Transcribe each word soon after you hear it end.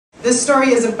This story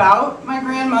is about my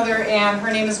grandmother, and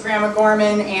her name is Grandma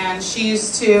Gorman, and she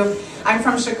used to, I'm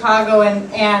from Chicago,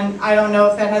 and I don't know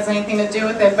if that has anything to do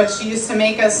with it, but she used to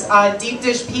make us deep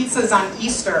dish pizzas on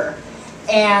Easter.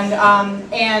 And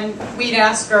we'd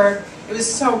ask her, it was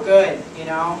so good, you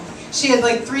know. She had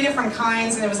like 3 different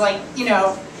kinds, and it was like, you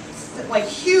know, like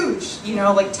huge, you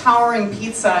know, like towering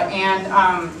pizza,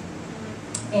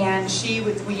 and she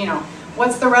would, you know,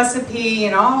 what's the recipe,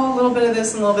 you know, a little bit of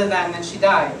this and a little bit of that, and then she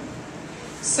died.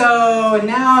 So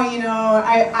now, you know,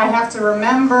 I have to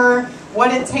remember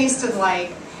what it tasted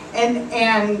like,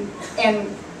 and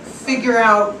figure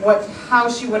out how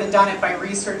she would have done it by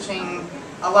researching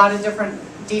a lot of different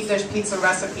deep dish pizza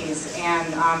recipes,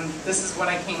 and this is what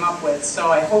I came up with.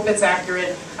 So I hope it's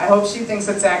accurate. I hope she thinks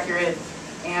it's accurate.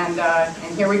 And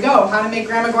here we go. How to make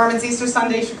Grandma Gorman's Easter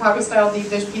Sunday Chicago-style deep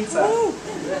dish pizza. Woo!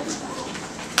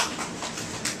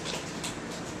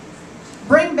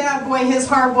 Bring Bad Boy his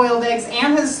hard-boiled eggs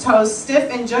and his toast, stiff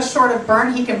and just short of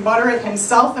burnt. He can butter it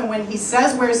himself, and when he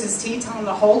says where's his tea, tell him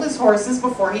to hold his horses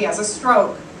before he has a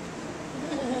stroke.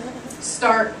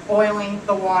 Start boiling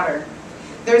the water.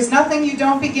 There's nothing you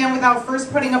don't begin without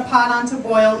first putting a pot on to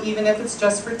boil, even if it's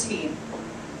just for tea.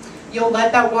 You'll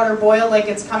let that water boil like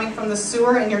it's coming from the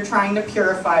sewer and you're trying to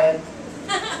purify it.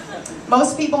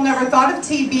 Most people never thought of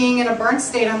tea being in a burnt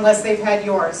state unless they've had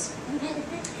yours.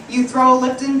 You throw a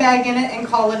Lipton bag in it and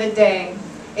call it a day.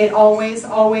 It always,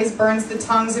 always burns the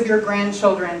tongues of your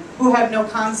grandchildren, who have no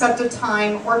concept of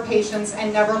time or patience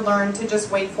and never learn to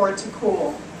just wait for it to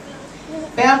cool.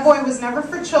 Bad Boy was never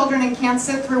for children and can't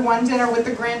sit through one dinner with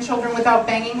the grandchildren without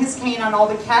banging his cane on all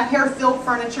the cat hair-filled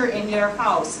furniture in your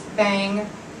house. Bang,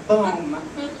 boom.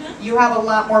 You have a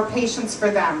lot more patience for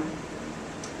them.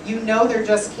 You know they're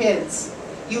just kids.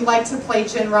 You like to play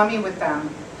gin rummy with them.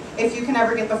 If you can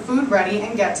ever get the food ready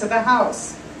and get to the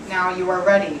house. Now you are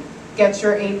ready. Get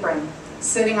your apron.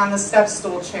 Sitting on the step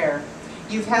stool chair.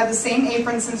 You've had the same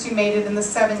apron since you made it in the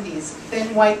 70s.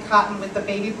 Thin white cotton with the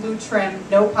baby blue trim,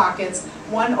 no pockets,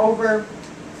 one over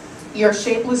your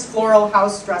shapeless floral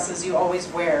house dresses you always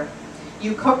wear.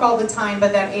 You cook all the time,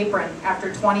 but that apron,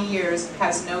 after 20 years,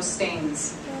 has no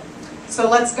stains. So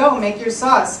let's go, make your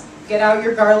sauce. Get out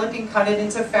your garlic and cut it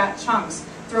into fat chunks.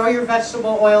 Throw your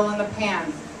vegetable oil in the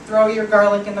pan. Throw your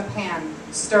garlic in the pan.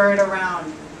 Stir it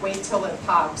around. Wait till it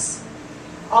pops.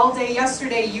 All day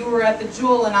yesterday you were at the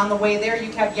Jewel, and on the way there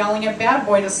you kept yelling at Bad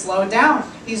Boy to slow down.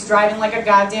 He's driving like a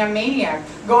goddamn maniac,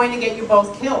 going to get you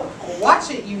both killed.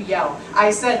 Watch it, you yell.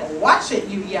 I said, watch it,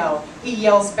 you yell. He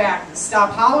yells back, stop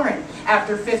hollering.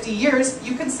 After 50 years,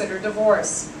 you consider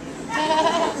divorce.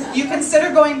 You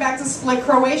consider going back to Split,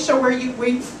 Croatia,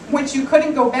 which you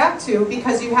couldn't go back to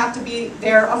because you have to be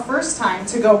there a first time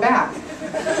to go back.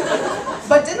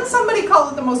 But didn't somebody call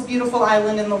it the most beautiful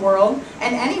island in the world?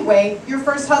 And anyway, your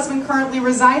first husband currently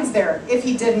resides there, if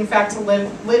he did in fact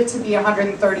live to be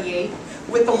 138,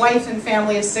 with the wife and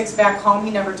family of 6 back home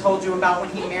he never told you about when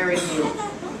he married you.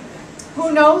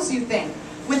 Who knows, you think?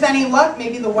 With any luck,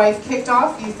 maybe the wife kicked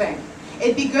off, you think.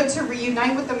 It'd be good to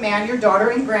reunite with the man your daughter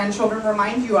and grandchildren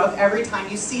remind you of every time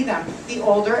you see them, the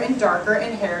older and darker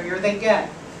and hairier they get.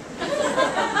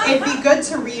 It'd be good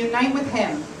to reunite with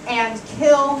him and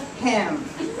kill him.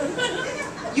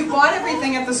 You bought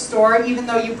everything at the store, even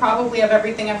though you probably have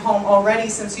everything at home already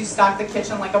since you stocked the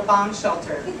kitchen like a bomb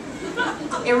shelter.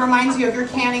 It reminds you of your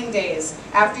canning days.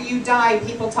 After you die,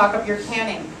 people talk of your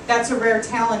canning. That's a rare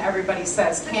talent, everybody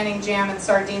says. Canning jam and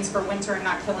sardines for winter and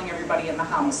not killing everybody in the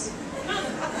house.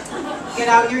 Get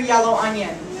out your yellow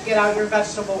onion. Get out your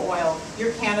vegetable oil.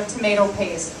 Your can of tomato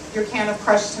paste. Your can of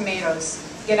crushed tomatoes.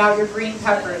 Get out your green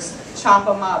peppers. Chop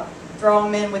them up. Throw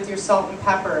them in with your salt and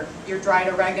pepper. Your dried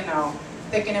oregano.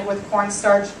 Thicken it with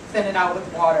cornstarch. Thin it out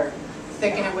with water.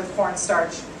 Thicken it with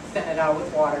cornstarch. Thin it out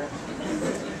with water.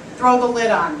 Throw the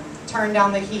lid on. Turn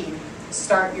down the heat.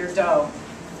 Start your dough.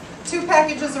 2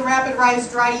 packages of rapid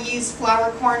rise, dry yeast,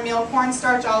 flour, cornmeal,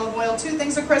 cornstarch, olive oil, 2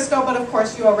 things of Crisco, but of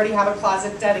course you already have a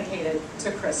closet dedicated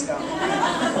to Crisco.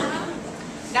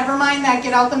 Never mind that,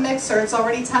 get out the mixer. It's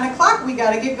already 10 o'clock, we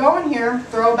gotta get going here.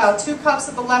 Throw about 2 cups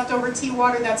of the leftover tea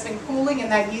water that's been cooling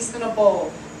and that yeast in a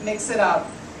bowl. Mix it up.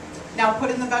 Now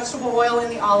put in the vegetable oil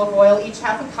and the olive oil, each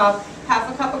half a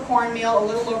cup of cornmeal, a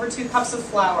little over 2 cups of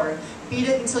flour. Beat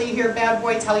it until you hear Bad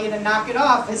Boy tell you to knock it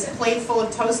off. His plate full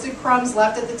of toasted crumbs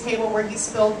left at the table where he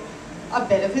spilled a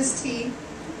bit of his tea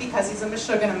because he's a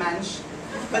Meshuggah-mensch.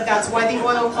 But that's why the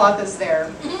oilcloth is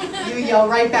there. You yell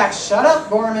right back, shut up,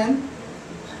 Gorman.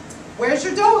 Where's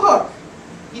your dough hook?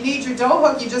 You need your dough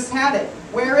hook, you just had it.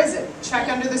 Where is it? Check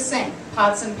under the sink.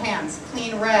 Pots and pans,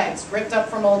 clean rags, ripped up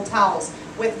from old towels.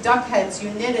 With duck heads you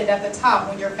knitted at the top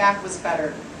when your back was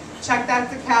better. Check that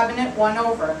the cabinet, one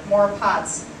over. More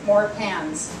pots, more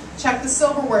pans. Check the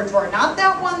silverware drawer, not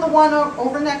that one, the one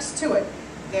over next to it.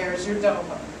 There's your dough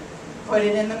hook. Put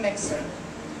it in the mixer.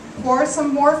 Pour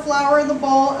some more flour in the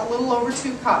bowl, a little over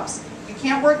 2 cups. You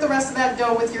can't work the rest of that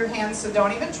dough with your hands, so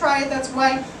don't even try it. That's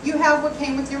why you have what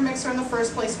came with your mixer in the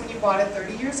first place when you bought it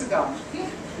 30 years ago.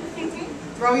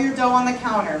 Throw your dough on the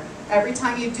counter. Every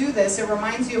time you do this, it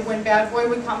reminds you of when Bad Boy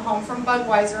would come home from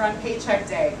Budweiser on paycheck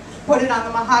day. Put it on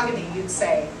the mahogany, you'd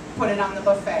say. Put it on the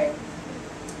buffet.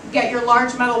 Get your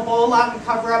large metal bowl out and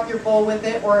cover up your bowl with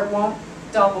it, or it won't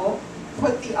double.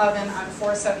 Put the oven on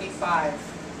 475.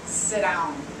 Sit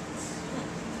down.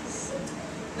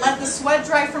 Let the sweat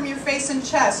dry from your face and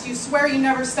chest. You swear you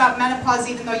never stopped menopause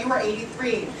even though you are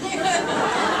 83.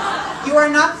 You are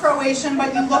not Croatian,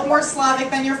 but you look more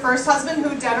Slavic than your first husband,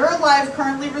 who, dead or alive,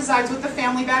 currently resides with the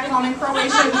family back home in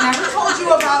Croatia. He never told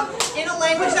you about, in a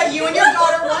language that you and your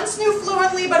daughter once knew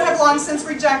fluently but have long since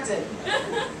rejected.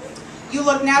 You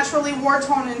look naturally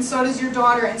war-torn, and so does your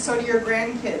daughter, and so do your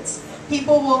grandkids.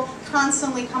 People will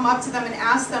constantly come up to them and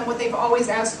ask them what they've always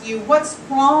asked you: what's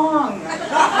wrong?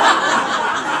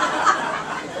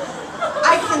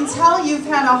 I can tell you've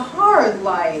had a hard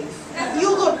life.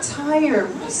 You look tired.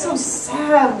 You're so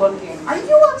sad looking. Are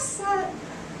you upset?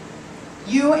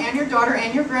 You and your daughter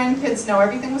and your grandkids know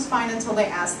everything was fine until they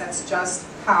asked. That's just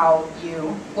how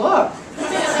you look.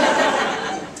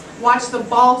 Watch the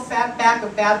bald, fat back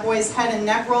of Bad Boy's head and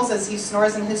neck rolls as he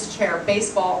snores in his chair.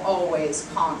 Baseball always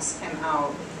conks him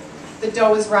out. The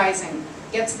dough is rising.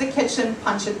 Get to the kitchen,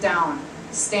 punch it down.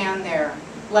 Stand there.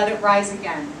 Let it rise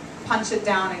again. Punch it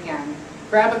down again.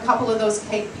 Grab a couple of those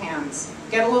cake pans.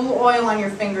 Get a little oil on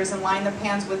your fingers and line the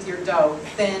pans with your dough.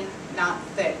 Thin, not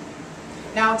thick.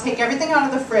 Now take everything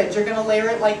out of the fridge. You're going to layer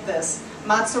it like this.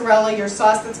 Mozzarella, your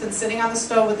sauce that's been sitting on the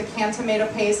stove with the canned tomato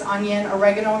paste, onion,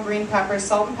 oregano and green peppers,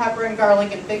 salt and pepper and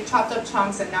garlic in big chopped up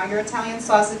chunks, and now your Italian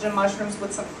sausage and mushrooms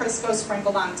with some Crisco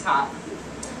sprinkled on top.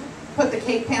 Put the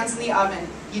cake pans in the oven.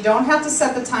 You don't have to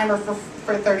set the timer for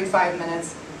 35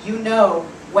 minutes. You know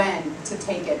when to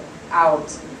take it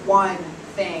out. One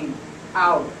thing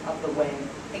out of the way.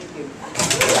 Thank you.